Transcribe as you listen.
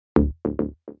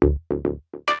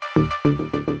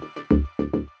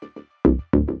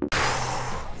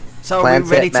So are we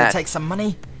ready to take some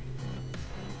money?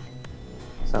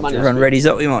 Everyone ready's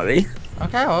up, we might be.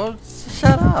 Okay, well,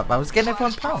 shut up. I was getting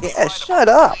everyone pumped. Yeah, shut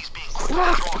up. Get in and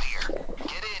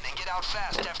get out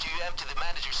fast after you empty the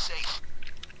manager's safe.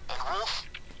 And Wolf,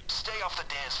 stay off the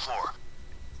dance floor.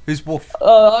 Who's Wolf?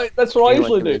 That's what I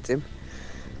usually do.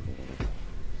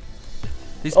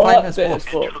 Who's playing as Wolf?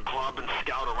 To the club and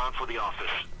scout around for the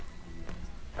office.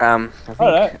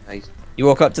 I think you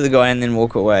walk up to the guy and then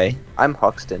walk away. I'm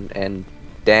Hoxton and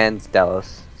Dan's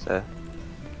Dallas, so.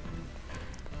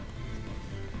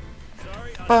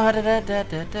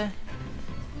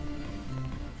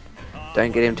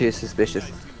 Don't get him too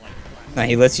suspicious. No,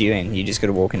 he lets you in. You just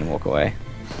gotta walk in and walk away.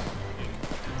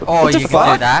 Oh, you can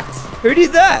do that. Who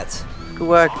did that? Good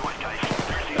work.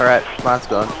 Alright, mask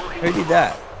gone. Who did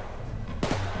that?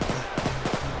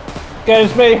 Get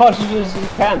as many hostages as you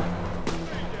can.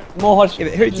 The more hostages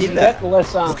Yeah, but who did you that? get, the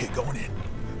less Going in.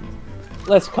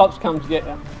 less cops come to get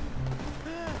you.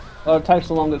 Or it takes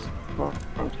the longest for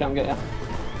them to come get you.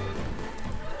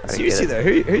 Seriously though,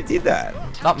 who did that?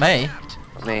 Not me.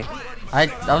 Not me. I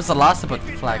was the last to put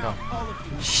the flag on.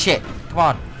 Shit. Come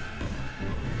on.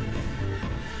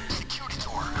 Security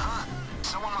door, huh?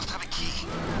 Someone must have a key.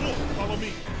 Follow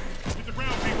me. Get the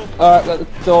ground, people. Alright, got the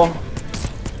door.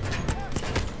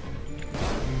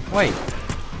 Wait.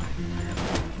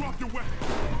 Drop your weapon.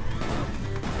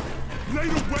 Lay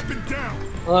the weapon down.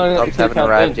 The cops haven't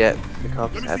arrived yet. The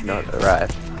cops have not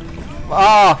arrived.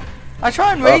 Oh, I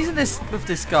try and reason this with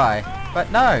this guy,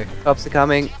 but no. Cops are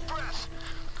coming.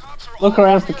 Look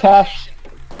around for cash.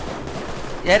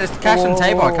 Yeah, there's cash on the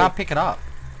table. I can't pick it up.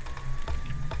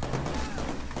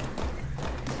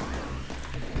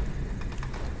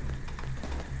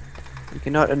 You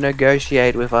cannot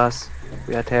negotiate with us.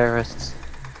 We are terrorists.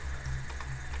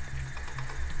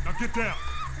 Now get down.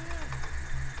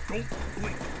 Don't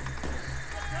blink.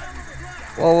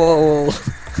 Whoa.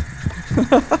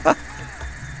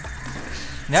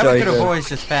 Now Sorry, we could have Phil. always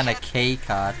just found a key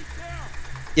card.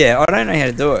 Yeah, I don't know how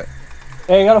to do it.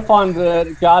 Yeah, you gotta find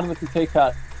the guard with the key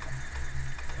card.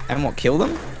 And what, kill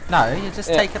them? No, you just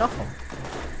take it off him.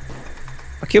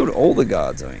 I killed all the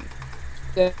guards, I think.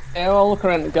 Yeah, well, look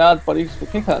around the guard bodies for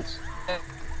key cards.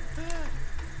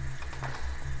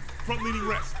 Front leaning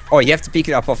rest. Oh, you have to pick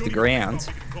it up off the ground.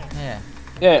 Yeah.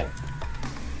 Yeah.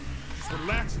 Just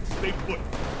relax and stay put.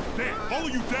 Dan, follow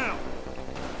you down.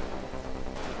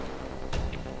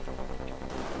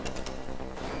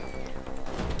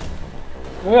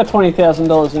 We got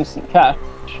 $20,000 instant cash.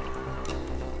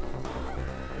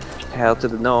 Hell to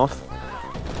the north.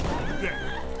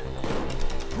 Dan.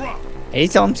 Drop. How do you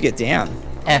tell them to get down?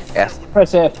 F. F.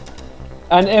 Press F.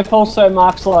 And F also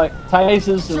marks like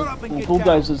tasers and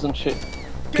bulldozers and shit.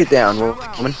 Get down,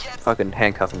 woman. Fucking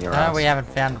handcuffing your No, ass. we haven't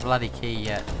found the bloody key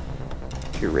yet.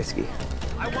 Too risky.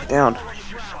 Get down.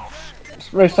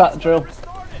 Just restart the drill.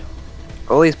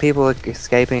 All these people are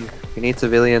escaping. We need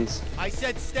civilians. I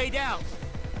said stay down.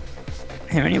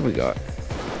 How many have we got?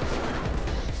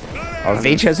 Oh,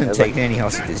 Veitchy hasn't taken any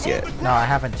hostages yet. No, I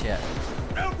haven't yet.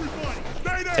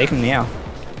 Take them now.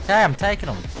 Okay, I'm taking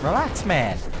them. Relax,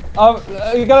 man. Oh,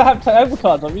 you gotta have table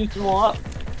cards. I've used them all up.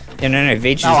 No,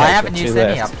 Veitchy's No, I has haven't got two used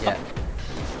any left. up yet.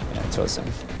 Yeah, that's what I'm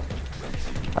saying.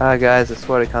 Ah, guys, the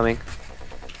SWAT are coming.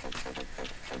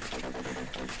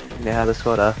 You know how the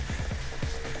SWAT are.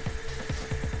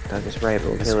 Don't just rape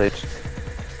or pillage.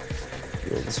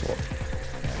 Kill the SWAT.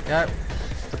 Go.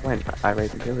 What's the point? I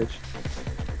rape and pillage.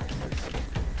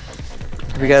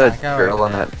 We got a Go girl over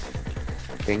on there. that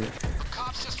thing.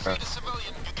 Cops just freed a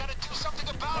civilian. You gotta do something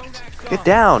about it. Get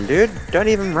down, dude. Don't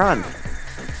even run.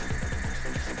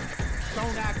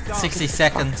 60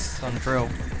 seconds on drill.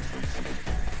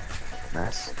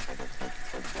 Nice.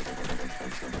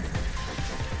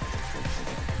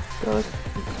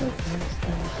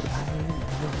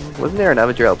 Wasn't there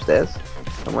another drill upstairs?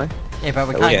 Somewhere? Yeah, but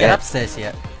we Oh, can't yeah. get upstairs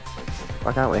yet.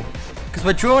 Why can't we? Because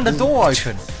we're drawing the door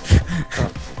open.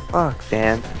 Fuck,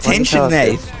 Dan. Why didn't you Tension, tell us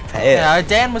Nate. this? Yeah. You know,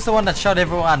 Dan was the one that shot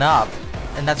everyone up.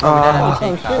 And that's why we don't have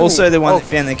a key card. Also the one that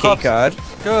found the key cops. card.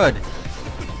 Good.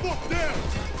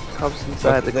 Cops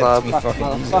inside the Let club. me Fuck, fucking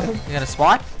use it. motherfuckers. You gonna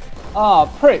swipe? Ah,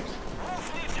 pricks.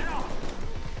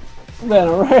 Then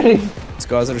already. This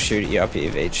guys that'll shoot at you up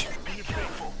here, Veitch.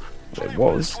 There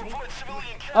was.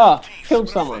 Ah, killed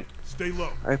someone. Stay low.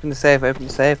 Open the safe, open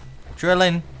the safe.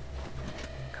 Drilling.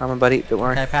 Come on, buddy, don't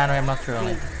worry. Okay, Panorama, I'm not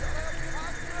drilling.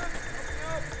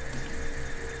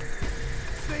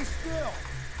 Stay still.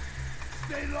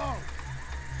 Stay low.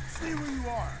 Stay where you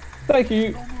are. Thank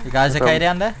you. You guys okay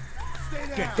down there?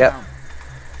 Stay down. Yep.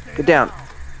 Get down. You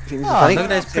think this is Oh, funny? look at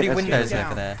those pretty That's windows good.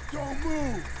 over there. Don't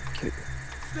move.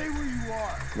 Stay where you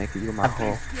are. Make you my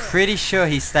hole. Pretty sure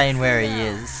he's staying where he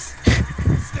is.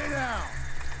 Stay down.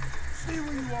 Stay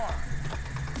where you are.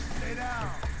 Stay down.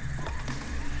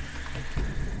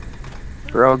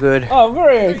 We're all good. Oh, we've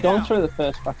already gone through the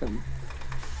first fucking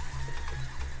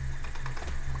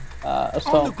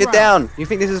assault. Get down. You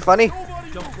think this is funny?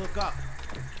 Don't look up.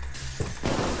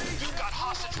 You've got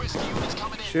hostage rescue units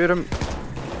coming in. Shoot him.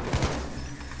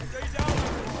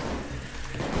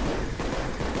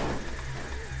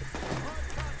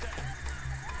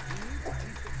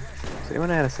 Does anyone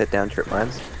know how to set down trip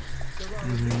mines?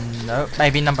 No,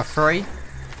 maybe number 3.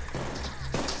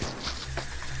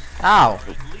 Ow!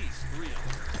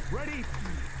 What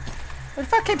the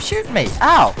fuck keeps shooting me?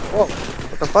 Ow! Whoa.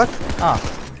 What the fuck?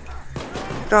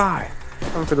 Oh, Die.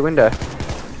 Coming through the window.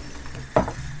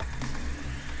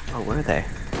 Oh, where are they?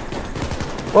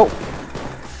 Whoa.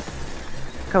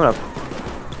 Coming up.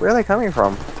 Where are they coming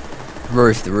from?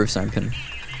 Roof, the roof's open.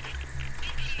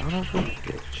 Son of a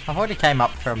bitch. I thought he came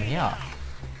up from here.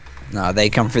 No, they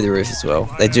come through the roof as well.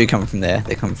 They do come from there.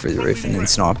 They come through the roof, and then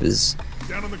snipers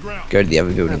Down on the ground. go to the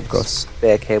other building across.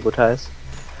 Bare cable ties.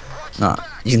 No,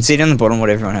 you can see down the bottom what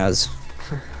everyone has.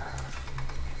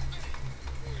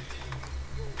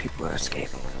 People are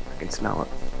escaping. I can smell it.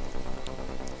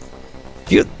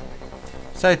 You,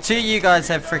 So 2 of you guys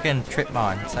have freaking trip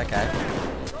mines, okay.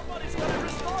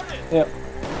 Yep.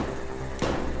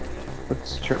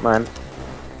 What's trip mine?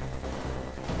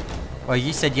 Well,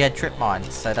 you said you had trip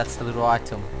mines, so that's the little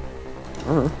item.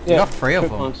 Oh, You got 3 of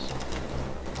trip them. mines.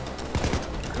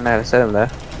 I don't know how to set them there.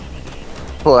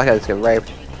 Oh, I just get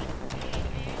raped.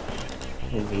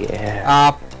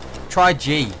 Yeah. Try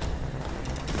G.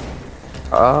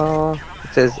 Oh,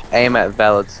 it says aim at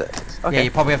valid circuits. Okay. Yeah,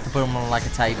 you probably have to put them on like a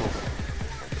table.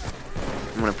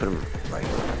 I'm gonna put them right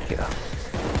here.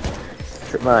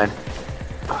 Trip mine.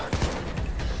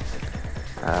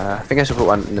 I think I should put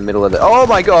one in the middle of the. Oh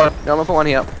my god! No, I'm gonna put one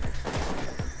here.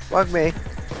 Fuck me.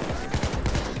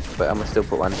 But I'm gonna still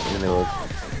put one in the middle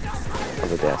of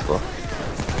the dance floor.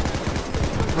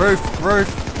 Roof.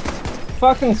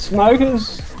 Fucking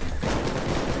smokers.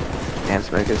 Damn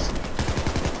smokers.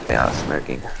 They are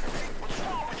smoking.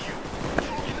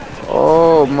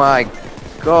 Oh my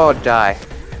god, die.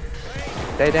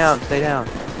 Stay down.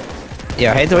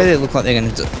 yeah, I hate the way they look like they're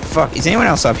gonna do. Fuck, is anyone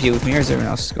else up here with me, or is everyone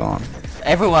else gone?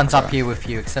 Everyone's up here with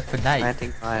you except for Nate.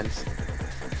 Planting mines.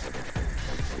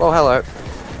 Oh, hello.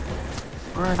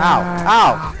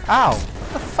 Ow!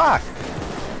 What the fuck?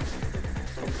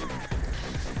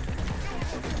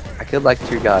 I killed like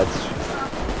 2 guards.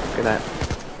 Look at that.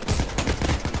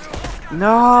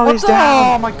 No, What he's the-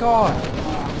 down! Oh my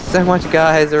god! So much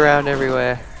guys around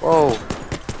everywhere. Whoa.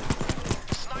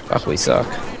 Fuck, we suck.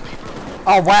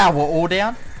 Oh wow, we're all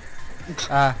down?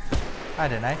 I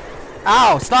don't know.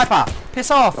 Ow! Sniper! Piss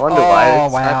off! I wonder Oh why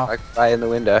it's wow. like right in the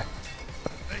window.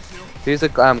 Who's the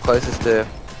closest to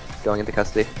going into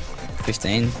custody?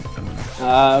 15.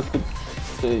 Could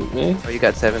be me. Oh, you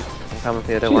got 7. I'm coming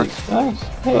here, don't worry. Jeez, guys.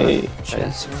 Hey.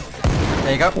 Cheers.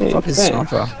 There you go. Hey, Fuck is thanks.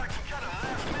 sniper?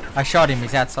 I shot him,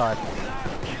 he's outside.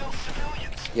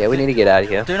 Yeah, we need to get out of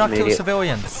here. Do not kill Immediate.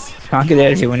 civilians. Can't get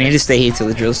out of here. We need to stay here till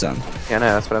the drill's done. Yeah, no,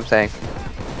 that's what I'm saying.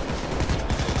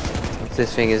 Once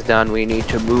this thing is done, we need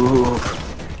to move.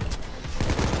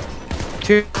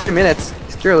 2 minutes.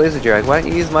 This drill is a drag. Why don't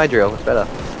you use my drill? It's better.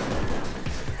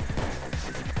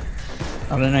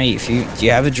 I don't know if you do.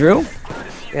 You have a drill?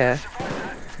 Yeah.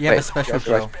 You have a Wait, special that's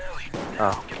drill.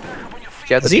 Oh. Do you have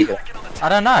the Does he? bigger? I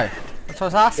don't know. That's what I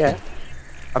was asking. Yeah.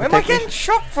 Where am I getting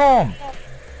shot from?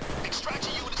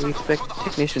 What do you expect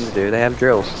technicians to do? They have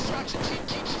drills.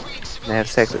 They have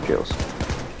sex with drills.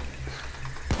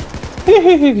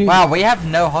 Wow, we have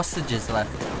no hostages left.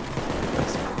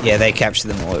 Yeah, they capture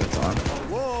them all over time.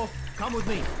 Wolf, come with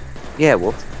me. Yeah,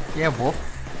 Wolf. Yeah, Wolf.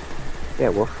 Yeah,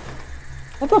 Wolf.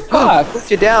 What the fuck? Put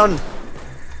you down.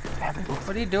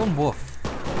 What are you doing, Wolf?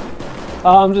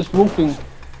 I'm just wolfing.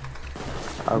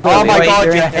 Oh wait, my wait, god,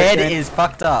 they're your in- they're head in- is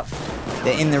fucked up.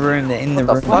 They're in the room. They're in the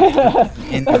What room. the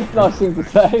In the That's a nice thing to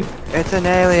say. It's an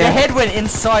Your alien. head went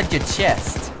inside your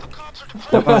chest.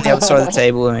 They're on the other side of the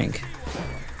table, I think.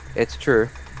 It's true.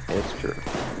 It's true.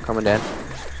 Coming down.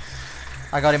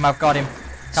 I got him, I've got him.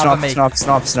 Cover me. Sniper.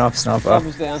 Sniper's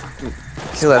down.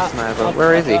 Kill that sniper.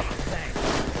 Where is he?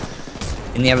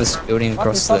 In the other building Fucking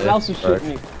across something the else is road.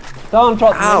 shooting me. Someone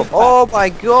dropped the Ow! medic pack. Oh my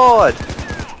god!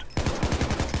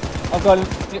 I've got him.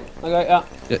 Yep, I got yeah.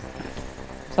 Yeah.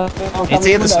 Someone It's coming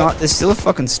either window. there's still a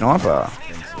fucking sniper.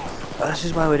 This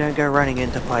is why we don't go running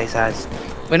into places.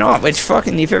 We're not. We're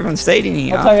fucking. If everyone stayed in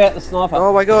here. I'll take out the sniper.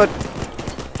 Oh my god!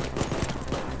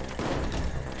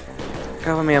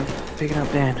 Cover me, I'm picking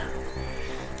up Dan.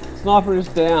 Sniper is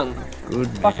down. Good.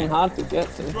 Fucking hard to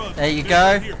get to. There you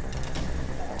go.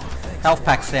 Health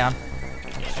pack's down.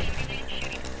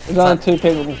 There's only 2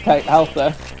 people who can take health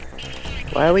though.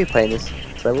 Why are we playing this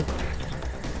level?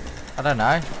 I don't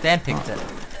know. Dan picked it.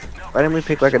 Why didn't we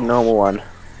pick like a normal one?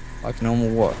 Like normal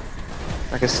what?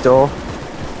 Like a store?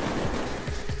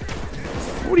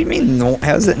 What do you mean? No?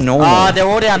 How's it normal? Oh, they're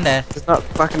all down there. There's not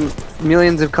fucking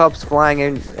millions of cops flying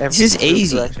in every This is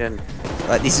easy. direction.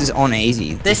 Like this is on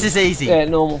easy. This is easy. Yeah,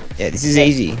 normal. Yeah, this is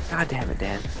easy. God damn it,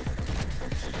 Dan.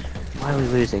 Why are we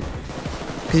losing?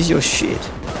 Because you're shit.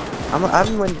 I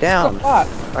haven't went down. Fuck.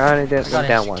 I only went got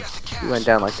down him. once. You went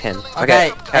down like 10.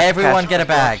 Okay, cash, everyone cash. get a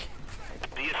bag.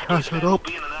 The escape will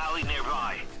be in an alley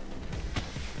nearby.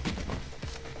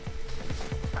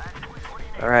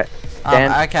 Alright.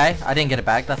 Dan. Okay, I didn't get a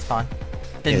bag. That's fine.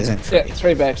 Yeah, Didn't, isn't Yeah, it?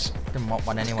 3 bags. didn't want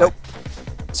one anyway. go.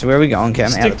 So where are we going, Cam?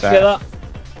 Out Stick the back. together.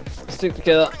 Stick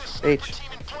together. H.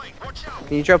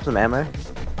 Can you drop some ammo?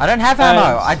 I don't have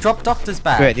ammo. I dropped Doctor's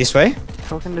bag. Wait, this way?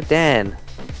 Talking to Dan.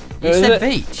 You Where is said it?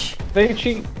 Veitchy.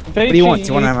 Veitchy. do you want? Do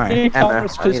you want ammo? Ammo. I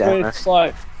because need ammo. we're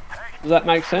slow. Does that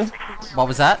make sense? What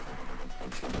was that?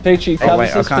 Veitchy Oh covers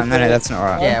wait, I us can't. No, no, because that's not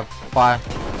right. Yeah, bye.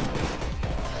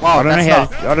 Whoa, I don't know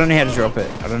that's how. not. I don't know how to drop it.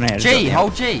 I don't know how to G, drop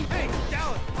hold G. You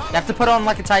have to put it on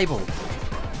like a table.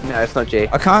 No, it's not G.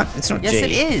 I can't. It's not Yes, G.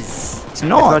 it is. It's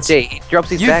not. It's not G. He drops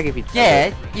his bag if he.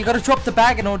 Yeah, you gotta drop the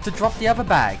bag in order to drop the other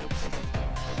bag.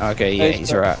 Okay, yeah,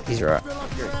 he's right. He's right.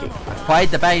 Played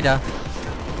the beta.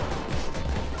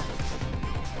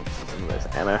 There's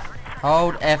ammo.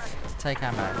 Hold F to take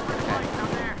ammo.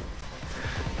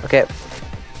 Okay. Okay.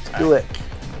 Let's do it.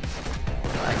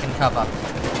 I can cover.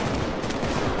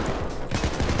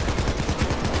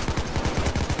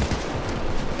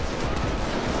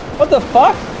 What the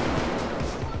fuck?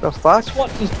 The fuck? What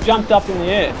just jumped up in the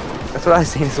air? That's what I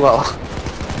seen as well.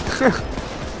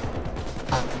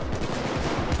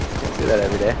 Do that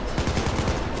every day.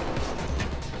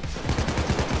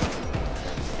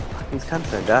 Fuck, these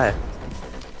cunts don't die.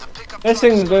 Best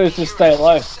thing to do is just stay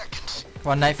low.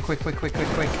 Come on, knife, quick, quick, quick, quick,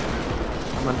 quick.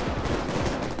 Come on.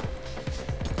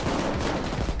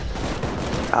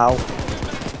 Ow.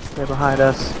 They're behind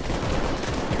us.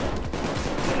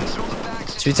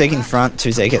 Two take in front,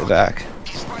 two take at the back.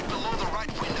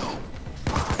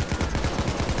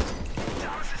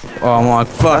 Oh my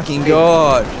fucking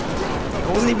god! It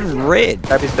wasn't even red.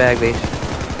 Grab his bag, Veitch.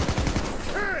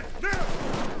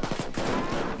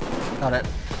 Got it.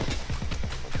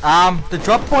 The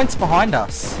drop point's behind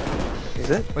us. Is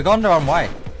it? We're going the wrong way.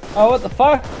 Oh, what the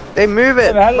fuck? They move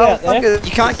it! Never had it out there. Motherfuckers!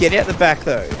 You can't get out the back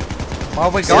though. Oh,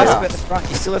 we You still have to go got out it. the front.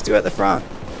 You still have to go out the front.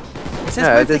 It says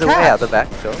No, move there's the a way cash. out the back,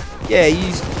 sure. Yeah, you.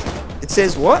 It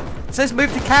says what? It says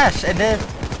move the cash, and then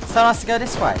it's telling us to go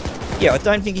this way. Yeah, I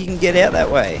don't think you can get out that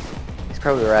way. He's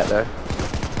probably right though.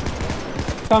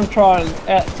 Come try and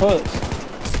out toilets.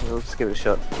 We'll just give it a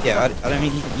shot. Yeah, I don't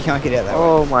think you can't get out that way.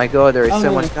 Oh my god, there is I'm so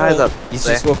gonna much guys fall. up You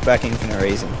there. just walk back in for no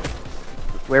reason.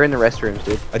 We're in the restrooms,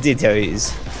 dude. I did tell you.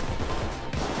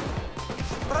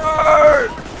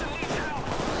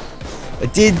 I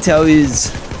did tell you.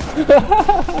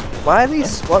 Why are these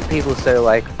SWAT people so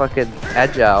like fucking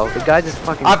agile? The guy just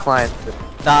fucking climbed.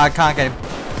 Nah, I can't get him.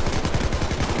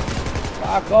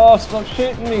 Fuck off, stop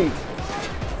shooting me.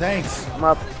 Thanks. I'm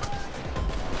up.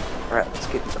 Alright, let's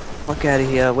get the fuck out of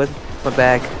here. Where's my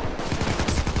bag? What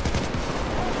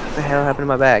the hell happened to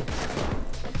my bag?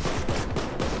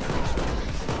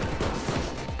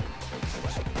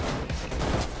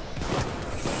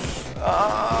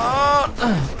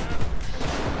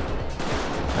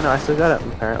 Oh no, I still got it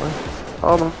apparently.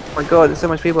 Oh my god, there's so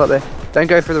much people up there. Don't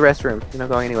go through the restroom. You're not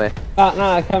going anywhere.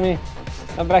 No, come here.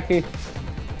 Come back here.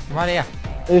 Right here.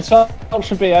 This all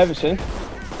should be over soon.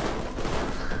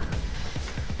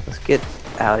 Let's get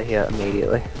out of here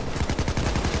immediately.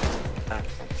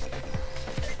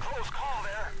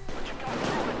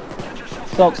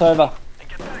 Assault's over.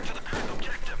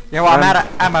 Yeah, well, I'm out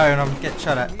of ammo and I'm getting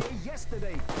shot at.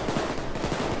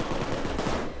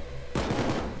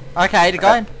 Okay, the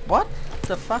guy. What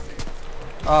the fuck?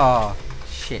 Oh,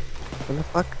 shit. What the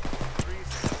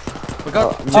fuck? We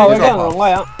got two Oh, we're drop going the wrong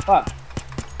way up. Fuck.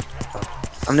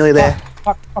 I'm nearly there.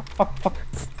 Fuck.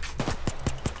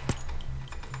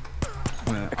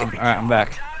 Alright, I'm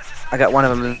back. I got one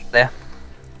of them there.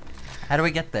 How do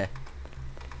we get there?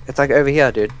 It's like over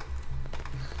here, dude.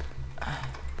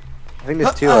 I think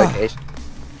there's two locations.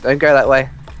 Don't go that way.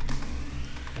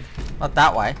 Not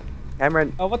that way.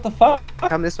 Cameron, Oh, what the fuck?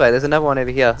 come this way. There's another one over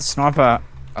here. The sniper.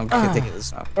 I'm gonna take the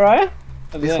sniper. Where are you?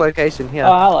 Over This there. location here.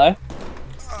 Oh, hello.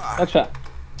 Gotcha.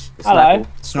 The hello. sniper will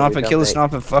Sniper, probably kill the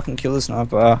dump sniper, fucking kill the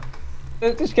sniper.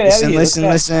 Just get out of here.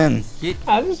 Listen. You,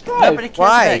 Just go. nobody cares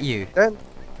Why? about you. Don't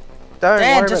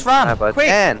Dan, worry just about run, Sniper. quick.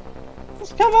 Dan.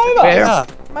 Just come over. Where?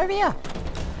 Come over here.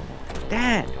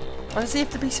 Dan. Why does he have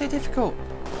to be so difficult?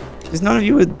 Because none of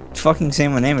you would fucking say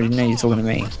my name. I didn't know you were talking to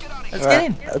me. Let's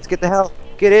Alright, get in. Let's get the hell.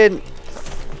 Get in.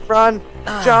 Run.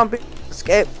 Ah. Jump.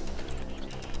 Escape.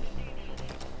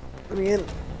 Let me in.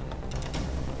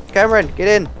 Cameron, get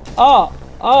in. Oh.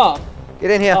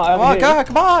 Get in here. Oh, Come over on, here. go,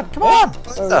 come on, come on.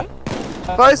 Closer.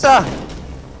 Closer.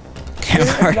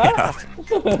 Hurry up.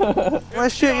 I'm gonna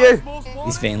shoot you.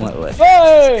 He's being let live.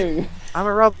 Hey! I'm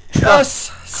a robber.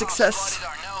 Yes, success. Our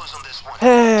nose on this one.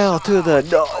 Hell to the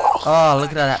no. Oh, look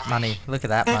at that money. Look at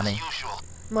that money. Usual.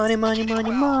 Money, money,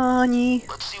 money, money.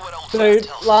 Let's see what old Dude,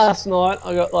 tells us. last night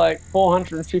I got like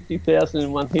 450,000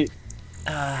 in one hit.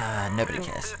 Nobody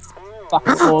cares.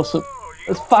 Fucking awesome.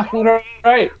 It's fucking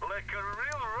great.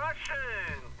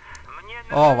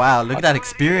 Oh wow, look at that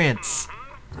experience.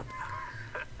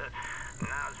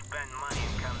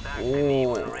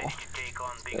 Oh.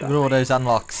 Look at all those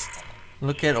unlocks.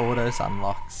 Look at all those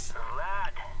unlocks.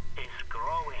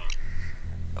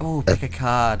 Oh, pick a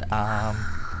card. That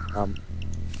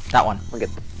one. Look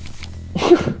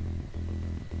at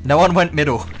No one went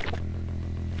middle.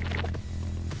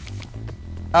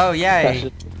 Oh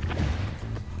yay!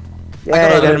 I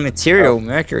got a yeah, material,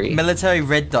 Mercury. Military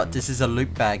red dot. This is a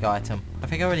loot bag item. I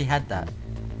think I already had that.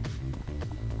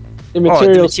 The Oh, the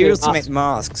materials, materials to us. make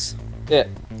masks. Yeah.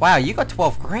 Wow, you got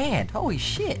 12 grand. Holy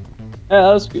shit. Yeah,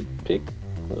 that was a good pick.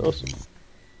 Awesome.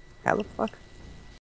 how the fuck?